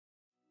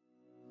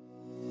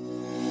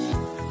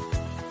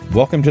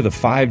Welcome to the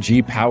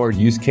 5G-powered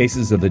use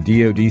cases of the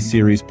DoD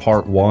Series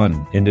Part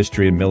 1,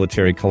 Industry and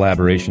Military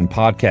Collaboration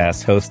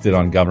podcast hosted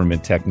on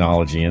Government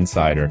Technology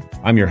Insider.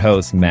 I'm your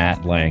host,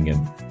 Matt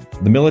Langen.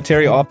 The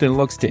military often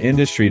looks to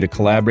industry to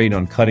collaborate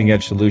on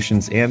cutting-edge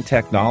solutions and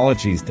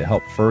technologies to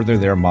help further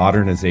their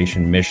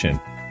modernization mission.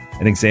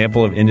 An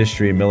example of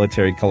industry and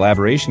military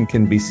collaboration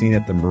can be seen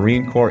at the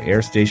Marine Corps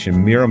Air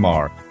Station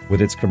Miramar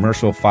with its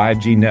commercial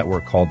 5G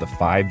network called the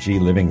 5G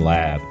Living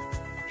Lab.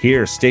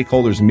 Here,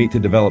 stakeholders meet to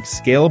develop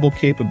scalable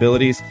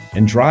capabilities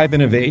and drive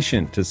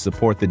innovation to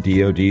support the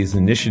DoD's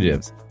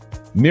initiatives.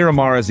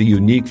 Miramar is a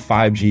unique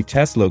 5G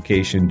test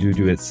location due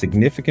to its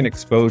significant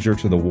exposure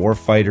to the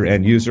warfighter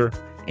end user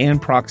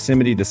and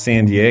proximity to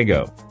San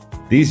Diego.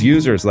 These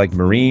users, like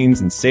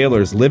Marines and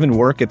sailors, live and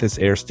work at this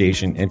air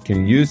station and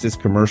can use this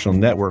commercial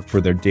network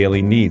for their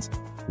daily needs,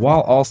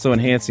 while also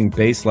enhancing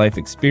base life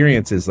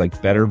experiences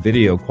like better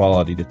video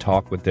quality to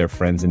talk with their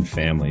friends and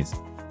families.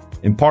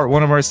 In part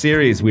 1 of our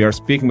series, we are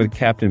speaking with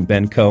Captain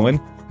Ben Cohen,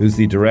 who's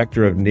the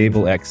director of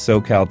Naval X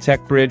SoCal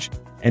Tech Bridge,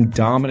 and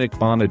Dominic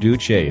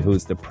Bonaduce, who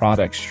is the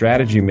product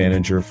strategy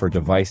manager for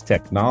device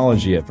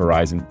technology at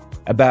Verizon,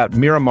 about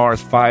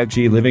Miramar's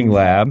 5G Living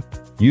Lab,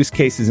 use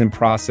cases in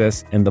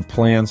process, and the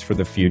plans for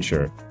the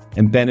future.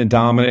 And Ben and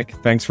Dominic,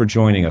 thanks for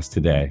joining us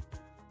today.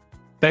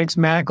 Thanks,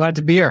 Matt. Glad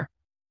to be here.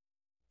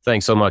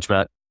 Thanks so much,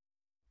 Matt.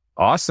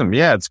 Awesome.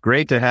 Yeah, it's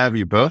great to have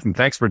you both, and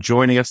thanks for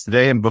joining us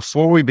today. And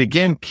before we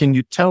begin, can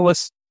you tell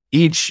us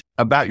each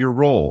about your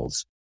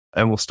roles?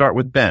 And we'll start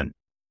with Ben.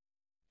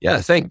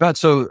 Yeah, thanks, Matt.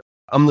 So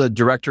I'm the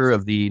director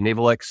of the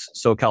Naval X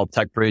SoCal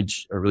Tech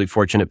Bridge, a really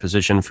fortunate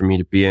position for me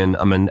to be in.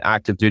 I'm an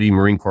active duty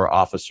Marine Corps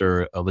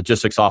officer, a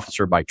logistics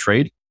officer by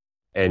trade,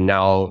 and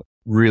now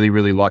really,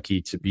 really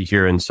lucky to be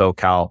here in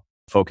SoCal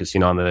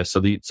focusing on this. So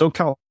the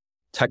SoCal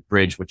Tech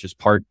Bridge, which is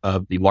part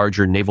of the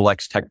larger Naval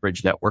X Tech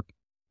Bridge network,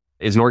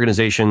 is an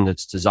organization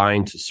that's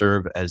designed to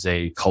serve as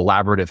a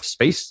collaborative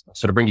space.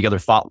 So to bring together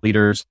thought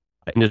leaders,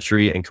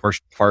 industry and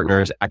commercial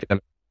partners,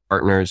 academic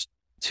partners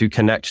to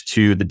connect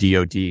to the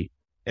DoD.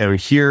 And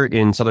here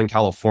in Southern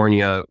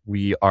California,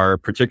 we are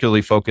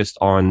particularly focused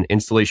on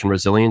installation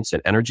resilience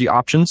and energy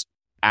options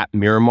at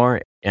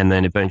Miramar, and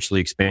then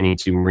eventually expanding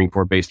to Marine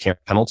Corps Base Camp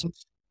Pendleton.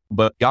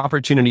 But the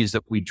opportunities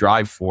that we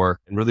drive for,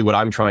 and really what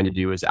I'm trying to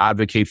do, is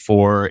advocate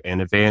for and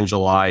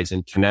evangelize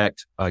and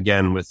connect,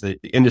 again, with the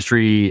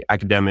industry,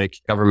 academic,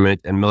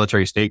 government, and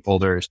military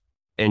stakeholders,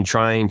 and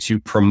trying to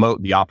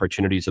promote the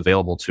opportunities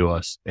available to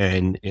us.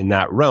 And in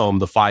that realm,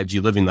 the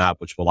 5G Living Lab,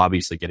 which we'll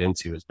obviously get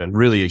into, has been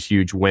really a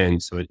huge win.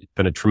 So it's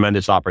been a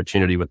tremendous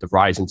opportunity with the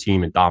Verizon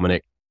team and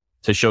Dominic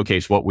to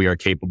showcase what we are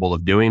capable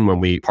of doing when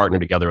we partner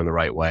together in the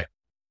right way.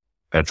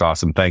 That's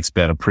awesome. Thanks,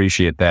 Ben.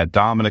 Appreciate that.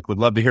 Dominic, would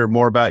love to hear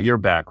more about your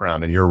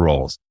background and your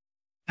roles.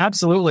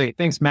 Absolutely.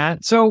 Thanks,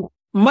 Matt. So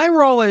my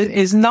role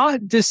is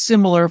not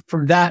dissimilar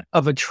from that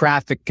of a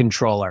traffic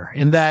controller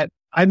in that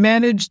I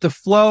manage the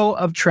flow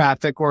of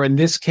traffic, or in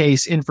this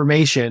case,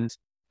 information,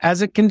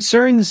 as it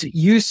concerns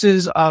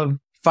uses of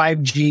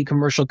 5G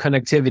commercial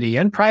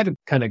connectivity and private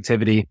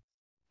connectivity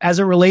as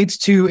it relates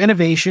to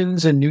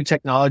innovations and new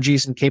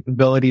technologies and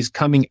capabilities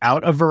coming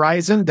out of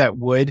Verizon that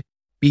would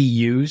be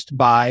used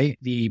by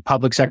the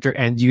public sector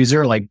end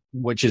user, like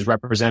which is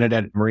represented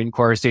at Marine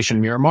Corps Station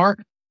Miramar,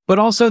 but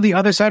also the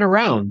other side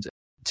around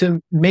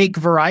to make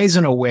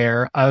Verizon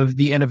aware of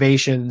the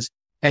innovations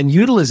and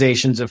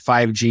utilizations of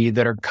 5G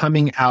that are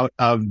coming out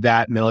of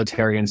that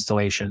military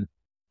installation.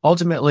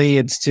 Ultimately,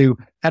 it's to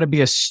how to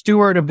be a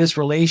steward of this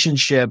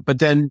relationship, but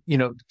then,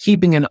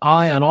 keeping an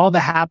eye on all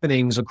the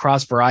happenings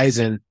across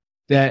Verizon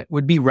that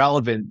would be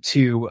relevant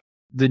to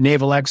the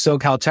Naval X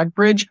SoCal Tech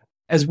Bridge,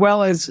 as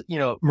well as,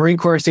 Marine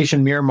Corps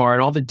Station Miramar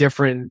and all the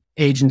different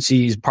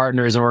agencies,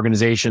 partners, and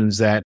organizations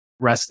that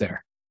rest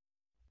there.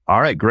 All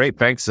right, great.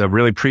 Thanks. I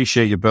really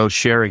appreciate you both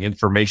sharing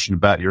information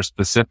about your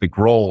specific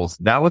roles.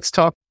 Now let's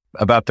talk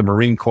about the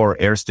Marine Corps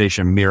Air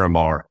Station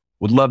Miramar.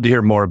 Would love to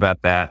hear more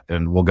about that,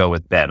 and we'll go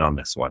with Ben on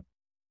this one.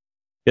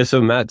 Yeah, so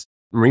Matt,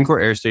 Marine Corps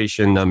Air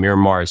Station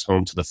Miramar is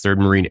home to the 3rd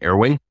Marine Air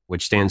Wing,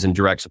 which stands in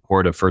direct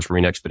support of 1st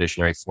Marine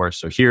Expeditionary Force.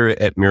 So here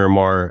at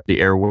Miramar, the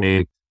Air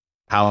Wing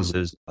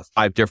houses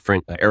 5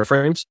 different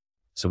airframes.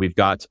 So we've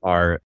got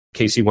our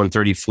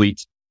KC-130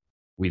 fleet.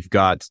 We've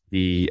got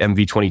the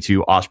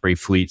MV-22 Osprey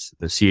fleet,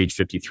 the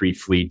CH-53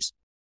 fleet.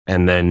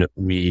 And then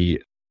we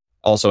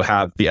also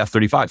have the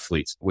F-35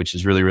 fleet, which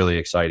is really, really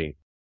exciting.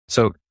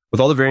 So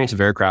with all the variants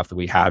of aircraft that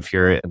we have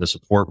here and the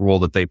support role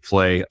that they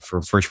play for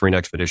 1st Marine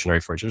Expeditionary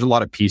Force, there's a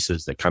lot of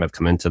pieces that kind of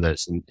come into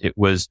this. And it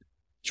was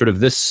sort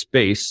of this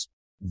space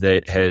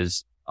that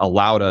has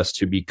allowed us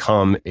to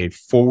become a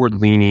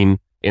forward-leaning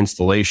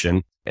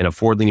installation and a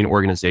forward-leaning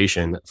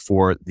organization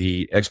for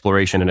the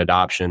exploration and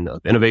adoption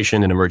of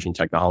innovation and emerging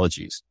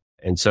technologies.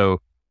 And so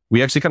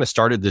we actually kind of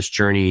started this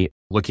journey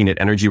looking at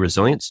energy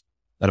resilience.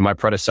 That my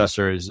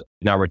predecessors,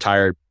 now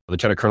retired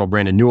Lieutenant Colonel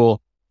Brandon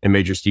Newell and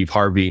Major Steve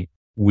Harvey,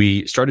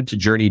 we started to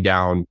journey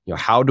down,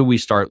 how do we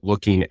start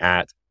looking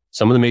at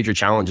some of the major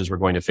challenges we're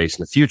going to face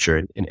in the future?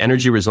 And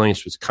energy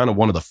resilience was kind of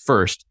one of the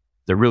first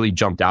that really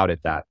jumped out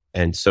at that.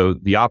 And so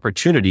the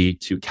opportunity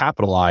to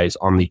capitalize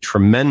on the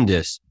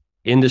tremendous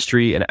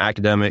industry and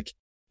academic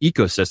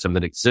ecosystem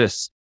that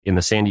exists in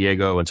the San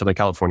Diego and Southern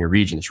California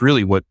region is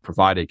really what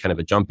provided kind of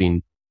a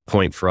jumping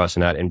point for us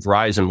in that. And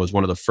Verizon was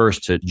one of the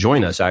first to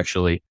join us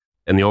actually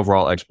in the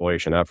overall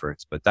exploration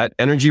efforts. But that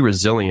energy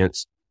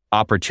resilience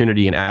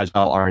opportunity and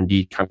agile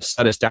R&D kind of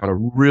set us down a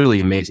really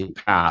amazing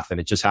path. And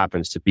it just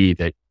happens to be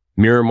that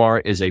Miramar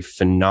is a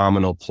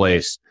phenomenal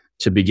place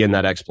to begin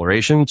that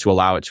exploration, to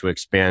allow it to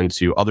expand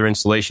to other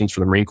installations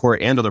for the Marine Corps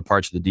and other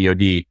parts of the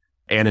DoD,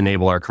 and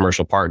enable our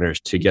commercial partners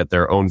to get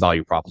their own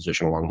value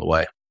proposition along the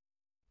way.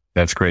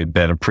 That's great,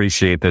 Ben.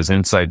 Appreciate those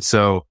insights.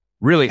 So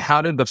really,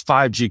 how did the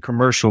 5G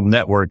commercial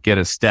network get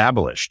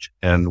established?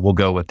 And we'll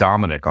go with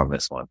Dominic on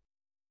this one.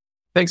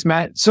 Thanks,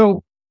 Matt.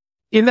 So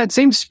in that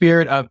same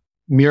spirit of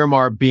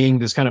Miramar being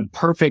this kind of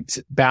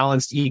perfect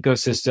balanced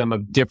ecosystem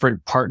of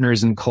different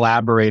partners and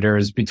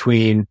collaborators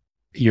between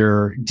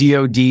your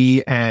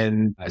DoD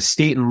and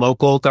state and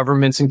local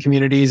governments and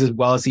communities, as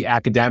well as the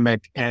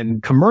academic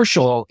and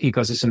commercial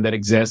ecosystem that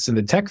exists in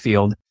the tech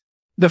field,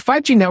 the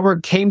 5G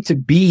network came to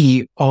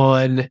be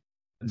on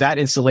that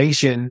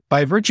installation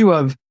by virtue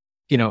of,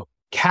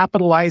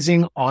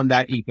 capitalizing on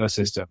that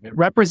ecosystem. It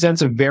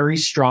represents a very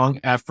strong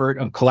effort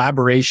of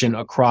collaboration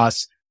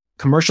across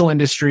commercial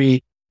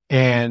industry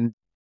and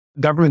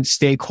government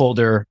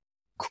stakeholder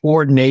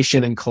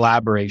coordination and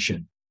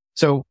collaboration.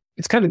 So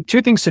it's kind of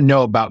two things to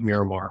know about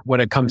Miramar when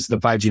it comes to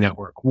the 5G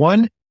network.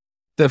 One,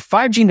 the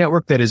 5G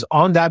network that is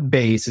on that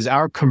base is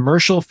our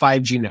commercial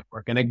 5G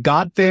network. And it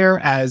got there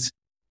as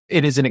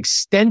it is an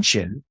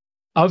extension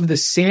of the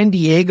San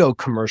Diego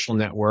commercial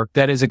network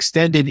that is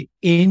extended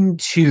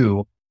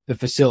into the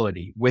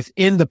facility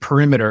within the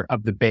perimeter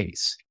of the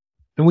base.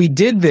 And we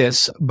did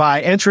this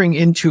by entering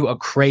into a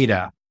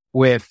CRADA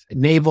with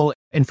Naval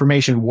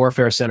Information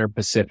Warfare Center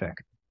Pacific.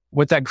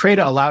 What that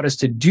CRADA allowed us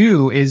to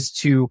do is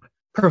to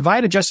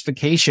provide a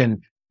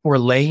justification for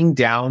laying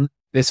down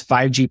this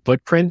 5G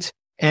footprint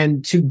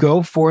and to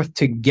go forth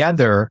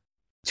together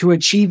to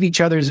achieve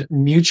each other's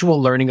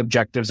mutual learning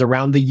objectives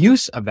around the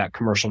use of that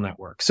commercial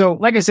network. So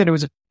like I said, it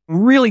was a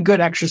really good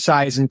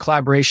exercise in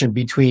collaboration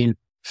between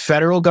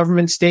federal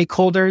government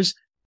stakeholders,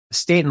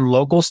 state and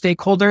local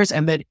stakeholders,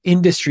 and then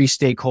industry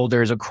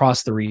stakeholders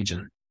across the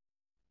region.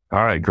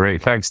 All right,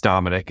 great. Thanks,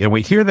 Dominic. And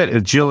we hear that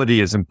agility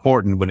is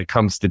important when it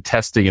comes to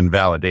testing and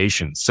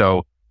validation.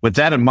 So with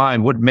that in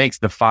mind, what makes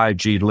the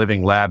 5G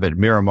Living Lab at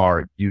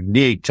Miramar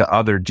unique to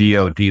other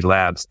DoD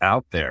labs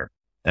out there?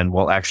 And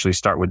we'll actually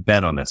start with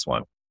Ben on this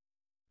one.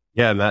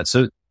 Yeah, Matt.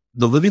 So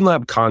the Living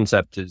Lab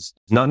concept is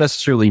not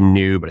necessarily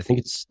new, but I think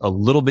it's a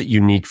little bit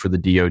unique for the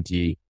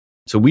DoD.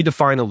 So we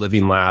define a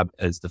living lab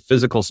as the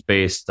physical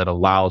space that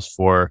allows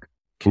for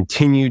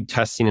continued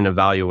testing and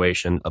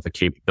evaluation of a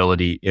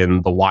capability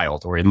in the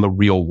wild or in the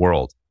real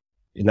world.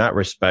 In that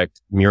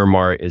respect,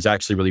 Miramar is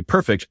actually really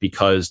perfect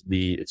because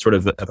it's sort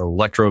of an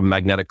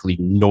electromagnetically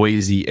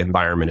noisy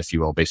environment, if you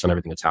will, based on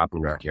everything that's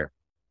happening around here.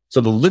 So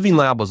the living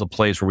lab was a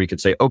place where we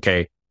could say,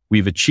 okay,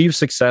 we've achieved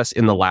success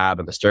in the lab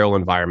and the sterile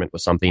environment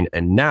with something,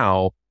 and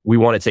now we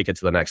want to take it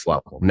to the next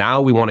level.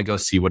 Now we want to go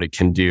see what it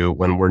can do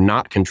when we're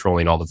not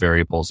controlling all the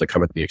variables that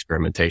come with the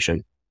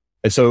experimentation.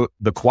 And so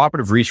the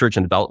cooperative research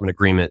and development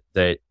agreement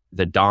that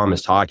Dom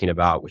is talking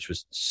about, which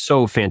was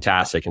so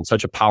fantastic and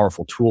such a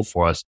powerful tool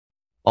for us,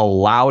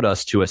 allowed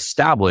us to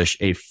establish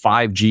a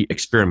 5G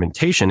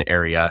experimentation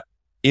area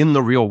in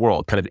the real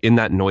world, kind of in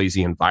that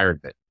noisy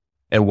environment.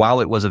 And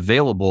while it was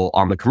available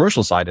on the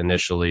commercial side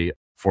initially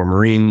for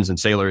Marines and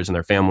sailors and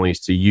their families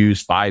to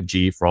use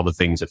 5G for all the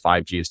things that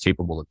 5G is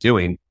capable of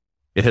doing,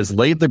 it has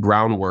laid the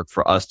groundwork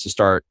for us to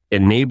start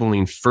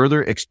enabling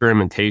further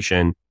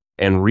experimentation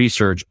and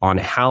research on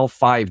how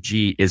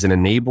 5G is an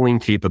enabling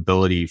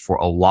capability for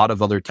a lot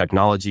of other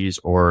technologies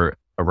or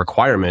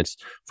requirements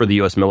for the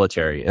U.S.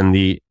 military. And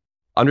the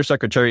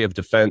Undersecretary of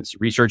Defense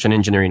Research and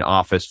Engineering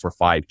Office for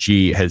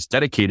 5G has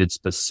dedicated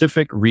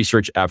specific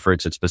research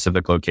efforts at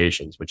specific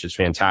locations, which is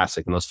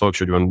fantastic. And those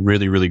folks are doing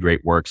really, really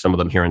great work, some of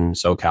them here in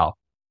SoCal.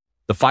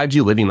 The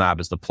 5G Living Lab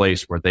is the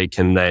place where they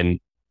can then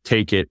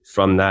take it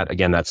from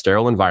that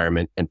sterile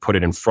environment and put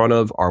it in front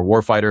of our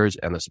warfighters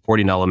and the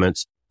supporting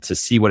elements to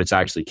see what it's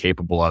actually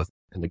capable of.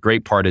 And the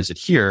great part is that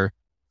here,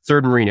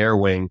 3rd Marine Air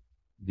Wing,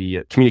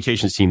 the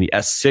communications team, the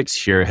S6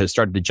 here, has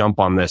started to jump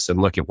on this and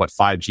look at what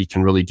 5G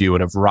can really do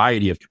in a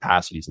variety of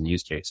capacities and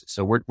use cases.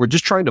 So we're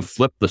just trying to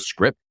flip the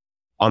script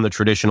on the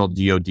traditional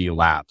DoD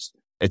labs.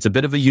 It's a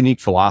bit of a unique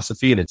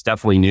philosophy and it's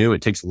definitely new.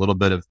 It takes a little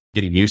bit of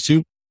getting used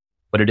to,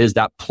 but it is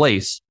that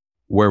place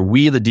where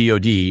we, the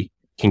DoD,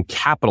 can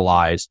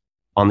capitalize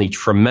on the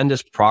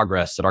tremendous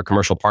progress that our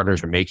commercial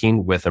partners are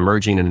making with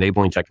emerging and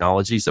enabling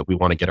technologies that we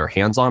want to get our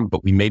hands on,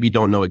 but we maybe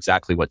don't know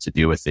exactly what to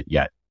do with it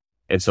yet.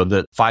 And so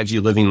the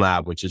 5G Living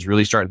Lab, which is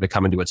really starting to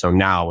come into its own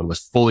now and was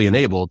fully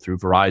enabled through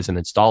Verizon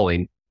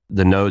installing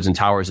the nodes and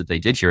towers that they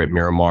did here at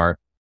Miramar,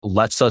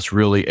 lets us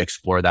really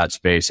explore that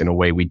space in a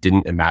way we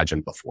didn't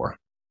imagine before.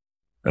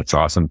 That's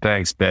awesome.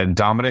 Thanks, Ben.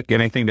 Dominic,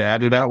 anything to add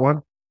to that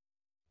one?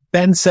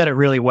 Ben said it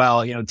really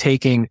well,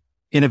 taking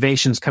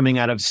innovations coming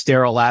out of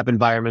sterile lab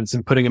environments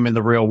and putting them in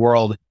the real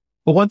world.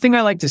 But one thing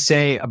I like to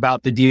say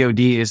about the DoD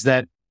is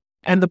that,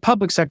 and the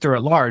public sector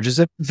at large, is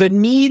that the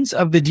needs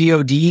of the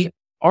DoD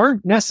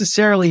aren't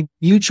necessarily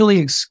mutually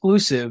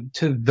exclusive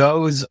to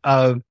those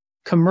of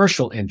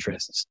commercial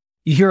interests.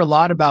 You hear a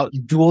lot about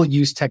dual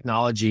use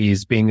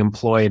technologies being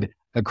employed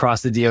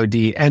across the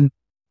DoD, and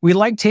we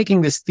like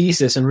taking this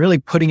thesis and really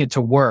putting it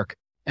to work.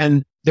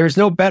 And there's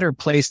no better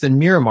place than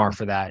Miramar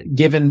for that,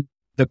 given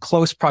the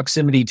close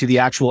proximity to the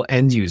actual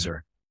end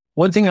user.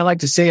 One thing I like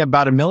to say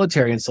about a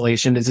military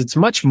installation is it's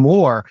much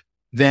more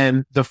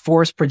than the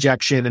force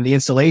projection and the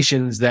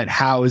installations that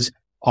house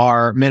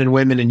our men and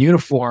women in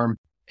uniform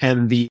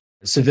and the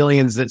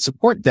civilians that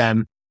support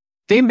them.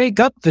 They make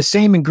up the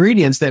same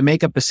ingredients that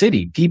make up a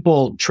city.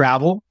 People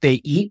travel,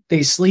 they eat,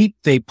 they sleep,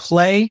 they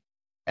play,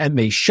 and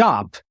they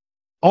shop,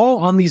 all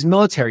on these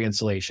military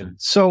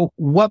installations. So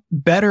what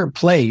better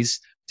place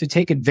to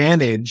take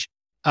advantage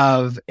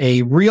of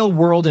a real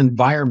world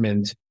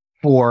environment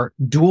for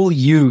dual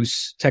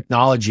use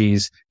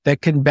technologies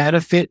that can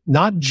benefit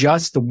not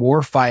just the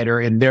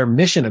warfighter and their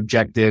mission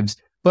objectives,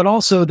 but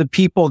also the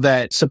people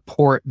that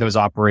support those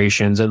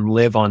operations and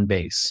live on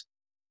base.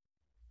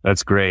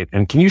 That's great.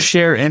 And can you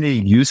share any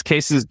use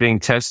cases being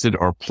tested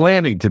or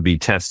planning to be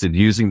tested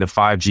using the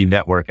 5G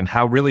network, and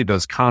how really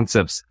those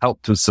concepts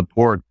help to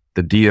support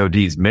the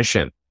DoD's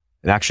mission?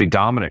 And actually,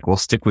 Dominic, we'll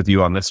stick with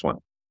you on this one.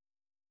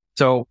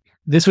 So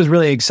this was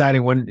really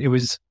exciting. When it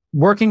was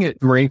working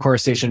at Marine Corps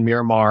Station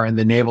Miramar and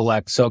the Naval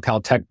X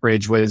SoCal Tech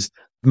Bridge was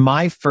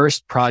my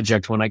first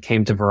project when I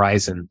came to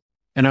Verizon.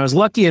 And I was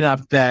lucky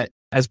enough that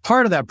as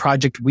part of that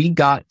project, we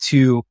got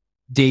to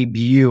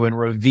debut and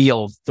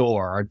reveal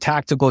Thor, our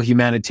tactical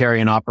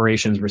humanitarian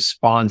operations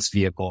response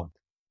vehicle.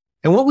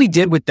 And what we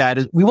did with that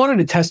is we wanted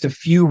to test a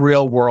few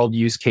real world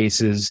use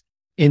cases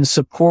in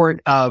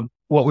support of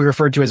what we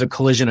referred to as a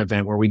collision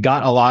event, where we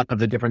got a lot of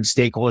the different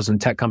stakeholders and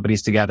tech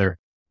companies together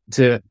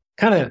to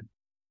kind of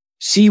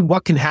see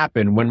what can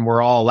happen when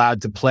we're all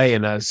allowed to play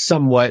in a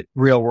somewhat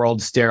real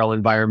world sterile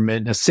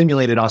environment. A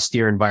simulated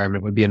austere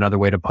environment would be another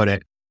way to put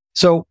it.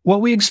 So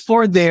what we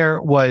explored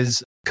there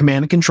was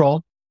command and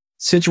control,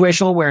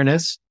 situational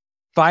awareness,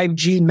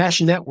 5G mesh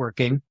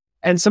networking,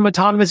 and some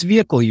autonomous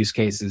vehicle use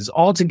cases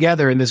all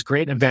together in this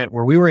great event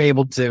where we were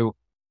able to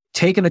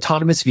take an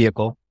autonomous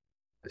vehicle,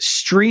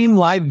 stream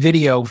live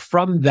video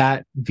from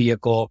that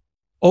vehicle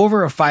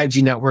over a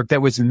 5G network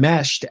that was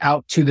meshed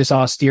out to this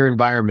austere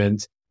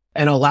environment,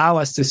 and allow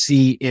us to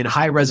see in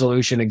high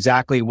resolution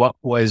exactly what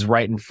was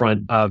right in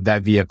front of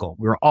that vehicle.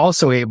 We were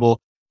also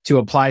able to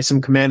apply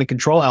some command and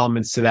control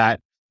elements to that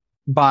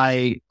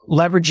by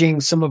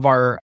leveraging some of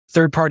our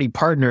third-party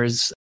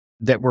partners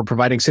that were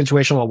providing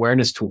situational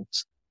awareness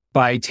tools,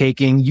 by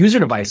taking user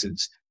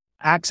devices,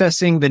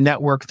 accessing the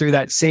network through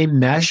that same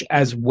mesh,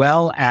 as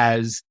well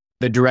as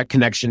the direct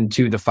connection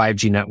to the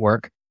 5G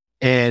network,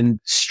 and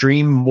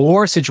stream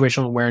more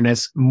situational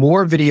awareness,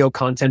 more video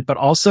content, but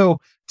also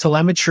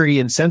telemetry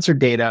and sensor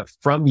data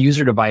from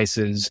user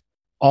devices,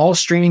 all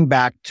streaming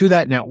back to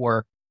that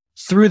network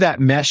through that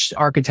mesh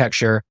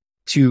architecture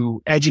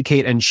to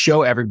educate and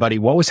show everybody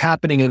what was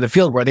happening in the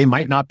field where they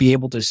might not be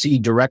able to see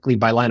directly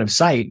by line of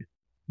sight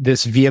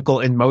this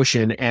vehicle in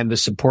motion and the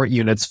support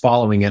units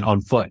following it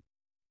on foot.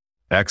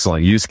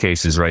 Excellent use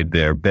cases right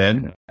there.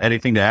 Ben,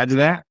 anything to add to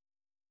that?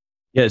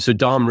 Yeah, so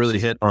Dom really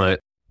hit on it.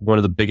 One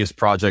of the biggest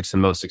projects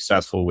and most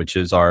successful, which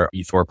is our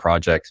eThor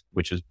project,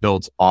 which is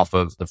built off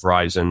of the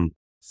Verizon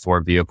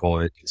Thor vehicle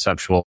and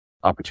conceptual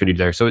opportunity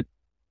there. So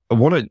I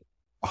want to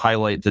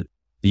highlight that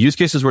the use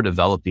cases we're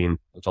developing,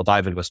 which I'll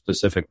dive into a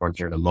specific one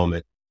here in a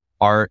moment,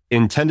 are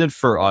intended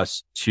for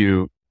us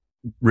to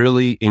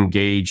really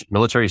engage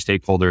military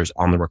stakeholders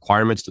on the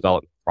requirements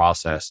development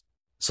process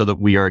so that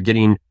we are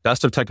getting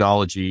best of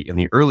technology in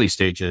the early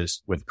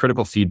stages with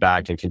critical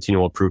feedback and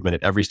continual improvement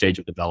at every stage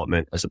of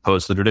development, as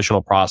opposed to the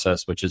traditional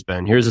process, which has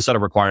been, here's a set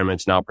of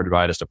requirements, now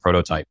provide us a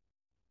prototype.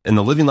 And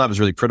the Living Lab is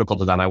really critical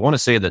to that. And I want to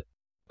say that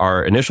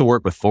our initial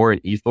work with Thor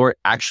and eThor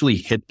actually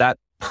hit that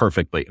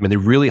perfectly. I mean, they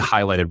really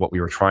highlighted what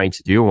we were trying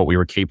to do and what we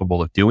were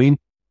capable of doing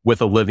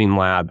with a Living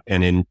Lab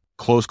and in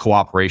close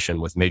cooperation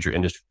with major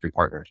industry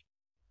partners.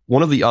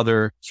 One of the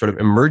other sort of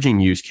emerging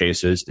use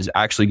cases is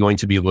actually going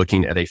to be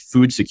looking at a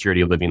food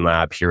security Living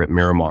Lab here at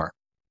Miramar.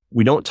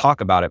 We don't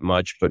talk about it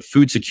much, but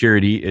food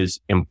security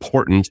is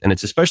important, and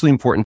it's especially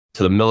important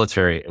to the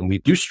military. And we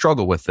do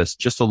struggle with this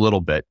just a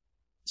little bit.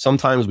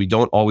 Sometimes we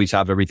don't always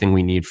have everything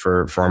we need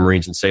for our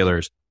Marines and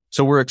sailors.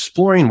 So we're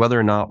exploring whether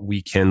or not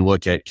we can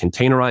look at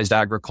containerized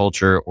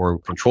agriculture or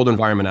controlled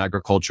environment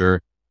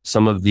agriculture,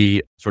 some of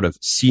the sort of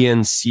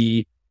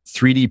CNC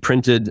 3D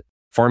printed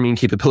farming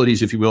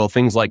capabilities, if you will,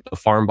 things like the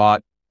FarmBot.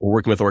 We're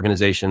working with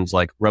organizations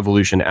like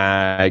Revolution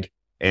Ag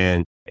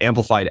and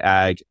Amplified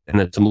Ag, and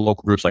then some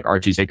local groups like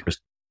Archie's Acres,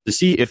 to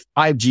see if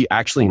 5G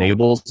actually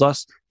enables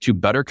us to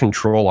better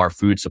control our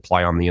food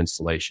supply on the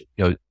installation.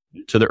 You know,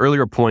 to the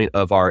earlier point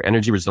of our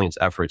energy resilience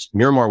efforts,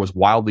 Miramar was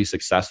wildly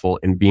successful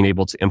in being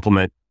able to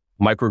implement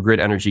microgrid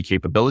energy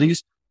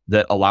capabilities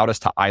that allowed us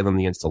to island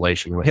the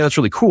installation. We're like, hey, that's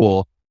really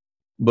cool.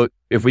 But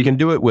if we can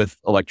do it with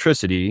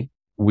electricity,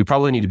 we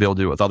probably need to be able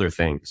to do it with other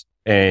things.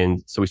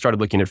 And so we started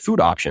looking at food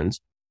options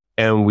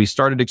and we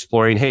started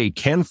exploring, hey,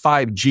 can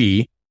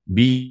 5G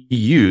be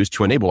used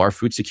to enable our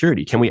food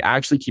security? Can we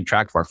actually keep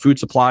track of our food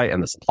supply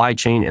and the supply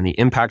chain and the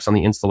impacts on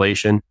the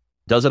installation?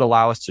 Does it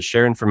allow us to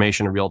share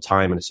information in real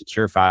time in a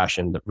secure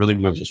fashion that really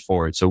moves us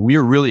forward? So we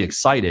are really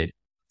excited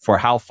for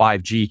how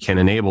 5G can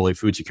enable a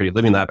food security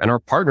living lab. And our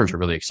partners are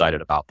really excited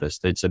about this.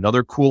 It's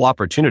another cool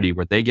opportunity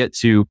where they get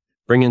to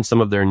bring in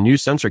some of their new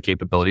sensor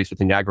capabilities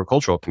within the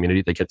agricultural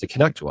community. They get to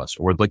connect to us.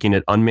 We're looking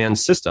at unmanned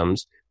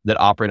systems that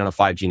operate on a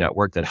 5G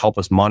network that help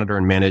us monitor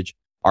and manage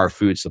our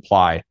food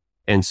supply.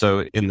 And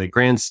so in the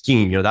grand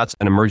scheme, that's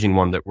an emerging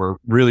one that we're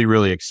really,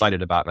 really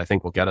excited about. And I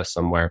think will get us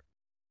somewhere.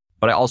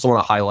 But I also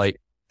want to highlight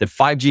that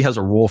 5G has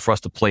a role for us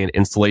to play in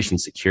installation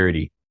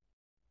security.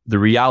 The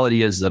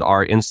reality is that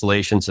our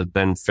installations have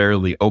been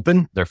fairly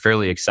open. They're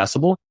fairly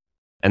accessible,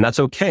 and that's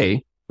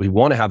okay. We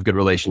want to have good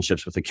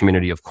relationships with the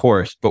community, of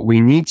course, but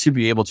we need to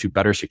be able to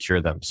better secure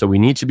them. So we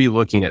need to be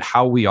looking at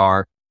how we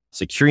are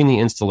securing the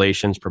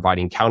installations,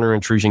 providing counter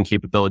intrusion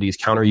capabilities,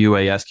 counter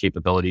UAS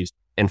capabilities,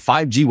 and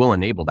 5G will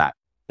enable that.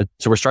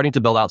 So we're starting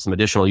to build out some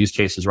additional use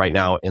cases right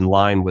now in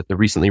line with the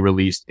recently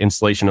released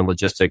Installation and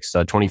Logistics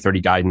 2030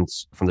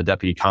 guidance from the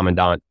Deputy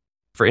Commandant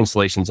for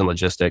installations and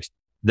logistics,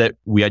 that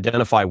we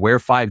identify where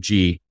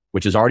 5G,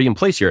 which is already in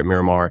place here at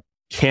Miramar,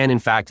 can in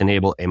fact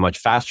enable a much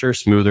faster,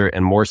 smoother,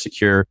 and more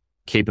secure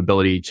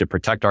capability to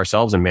protect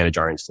ourselves and manage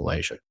our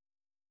installation.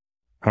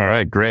 All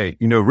right, great.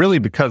 Really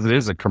because it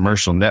is a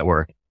commercial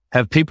network,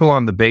 have people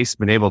on the base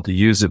been able to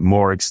use it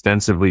more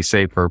extensively,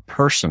 say for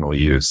personal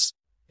use?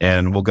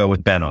 And we'll go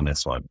with Ben on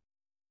this one.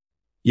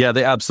 Yeah,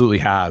 they absolutely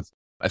have.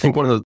 I think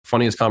one of the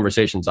funniest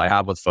conversations I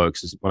have with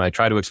folks is when I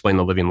try to explain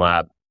the Living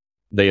Lab,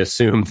 they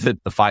assume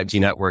that the 5G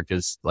network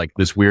is like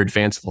this weird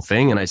fanciful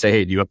thing. And I say,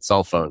 hey, do you have a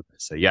cell phone? I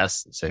say,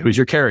 yes. I say, who's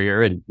your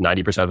carrier? And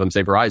 90% of them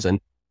say Verizon.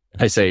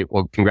 I say,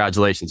 well,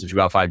 congratulations. If you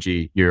got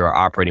 5G, you're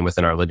operating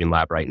within our Living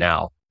Lab right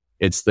now.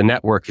 It's the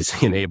network is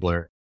the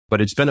enabler,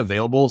 but it's been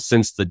available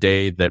since the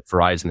day that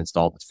Verizon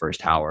installed its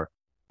first tower.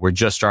 We're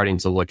just starting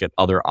to look at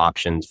other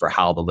options for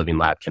how the Living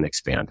Lab can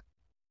expand.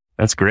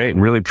 That's great.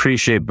 And really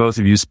appreciate both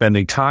of you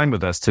spending time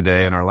with us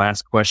today. And our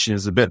last question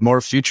is a bit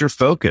more future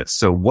focused.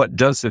 So what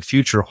does the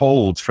future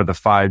hold for the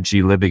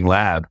 5G Living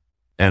Lab?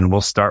 And we'll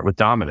start with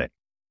Dominic.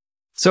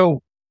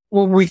 So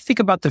when we think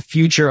about the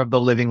future of the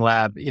Living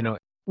Lab,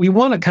 we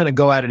want to kind of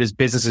go at it as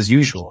business as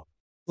usual.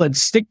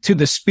 Let's stick to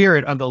the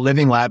spirit of the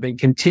Living Lab and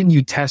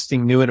continue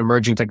testing new and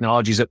emerging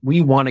technologies that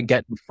we want to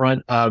get in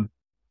front of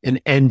an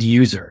end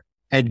user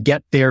and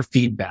get their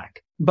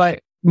feedback.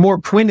 But more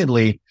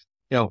pointedly,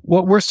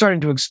 what we're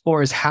starting to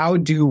explore is how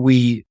do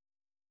we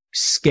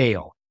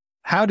scale?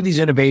 How do these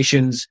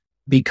innovations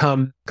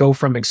go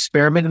from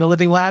experiment in the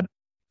Living Lab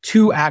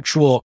to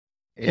actual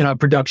in a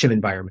production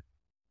environment,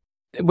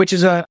 which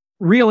is a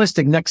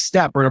realistic next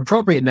step or an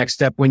appropriate next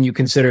step when you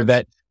consider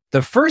that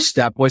the first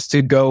step was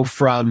to go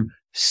from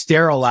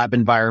sterile lab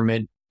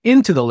environment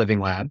into the Living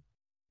Lab.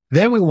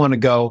 Then we want to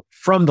go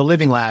from the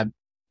Living Lab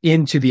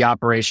into the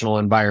operational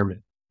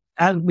environment.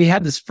 And we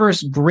had this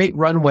first great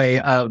runway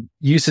of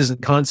uses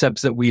and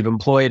concepts that we've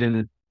employed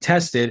and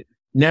tested.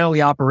 Now we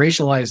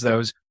operationalize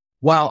those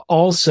while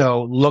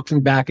also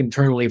looking back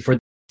internally for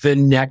the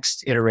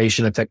next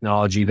iteration of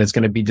technology that's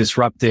going to be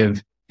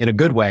disruptive in a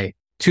good way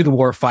to the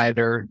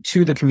warfighter,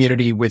 to the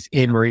community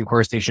within Marine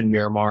Corps Station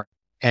Miramar,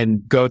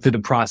 and go through the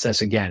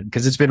process again.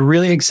 Because it's been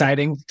really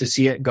exciting to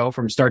see it go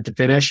from start to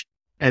finish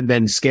and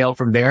then scale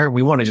from there.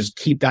 We want to just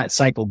keep that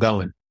cycle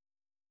going.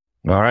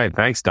 All right.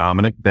 Thanks,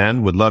 Dominic.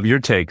 Ben, would love your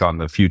take on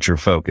the future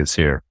focus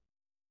here.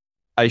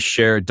 I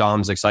share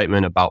Dom's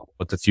excitement about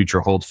what the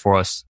future holds for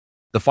us.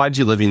 The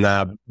 5G Living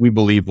Lab, we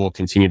believe, will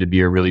continue to be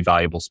a really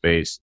valuable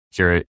space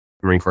here at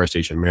Marine Corps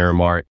Station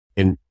Miramar.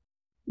 And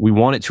we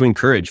want it to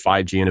encourage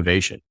 5G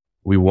innovation.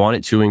 We want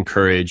it to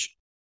encourage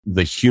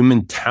the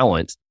human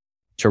talent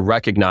to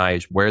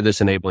recognize where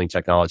this enabling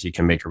technology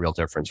can make a real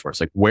difference for us,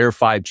 like where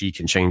 5G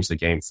can change the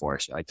game for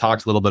us. I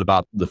talked a little bit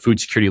about the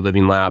Food Security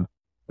Living Lab,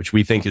 which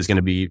we think is going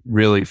to be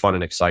really fun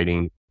and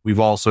exciting. We've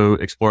also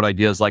explored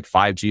ideas like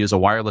 5G as a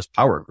wireless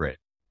power grid,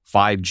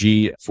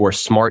 5G for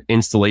smart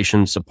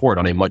installation support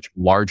on a much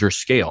larger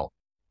scale,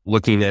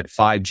 looking at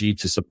 5G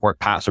to support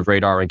passive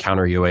radar and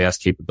counter UAS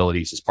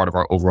capabilities as part of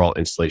our overall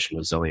installation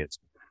resilience.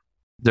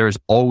 There's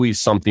always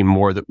something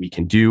more that we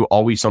can do,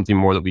 always something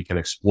more that we can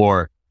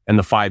explore. And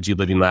the 5G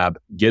Living Lab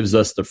gives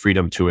us the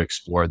freedom to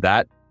explore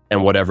that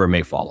and whatever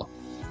may follow.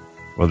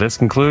 Well, this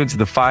concludes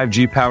the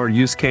 5G powered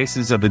use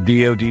cases of the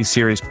DoD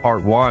Series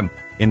Part 1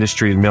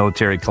 Industry and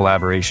Military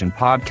Collaboration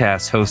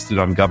podcast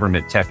hosted on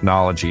Government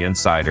Technology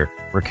Insider,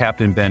 where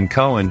Captain Ben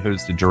Cohen,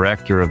 who's the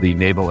director of the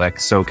Naval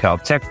X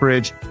SoCal Tech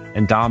Bridge,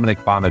 and Dominic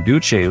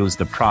Bonaduce, who's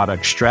the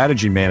product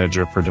strategy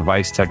manager for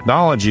device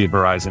technology at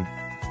Verizon,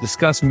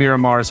 discuss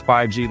Miramar's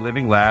 5G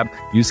Living Lab,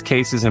 use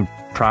cases and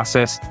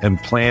process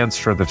and plans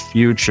for the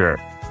future.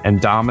 And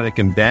Dominic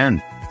and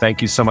Ben,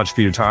 thank you so much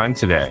for your time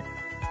today.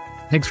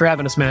 Thanks for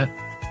having us, Matt.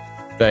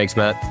 Thanks,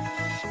 Matt.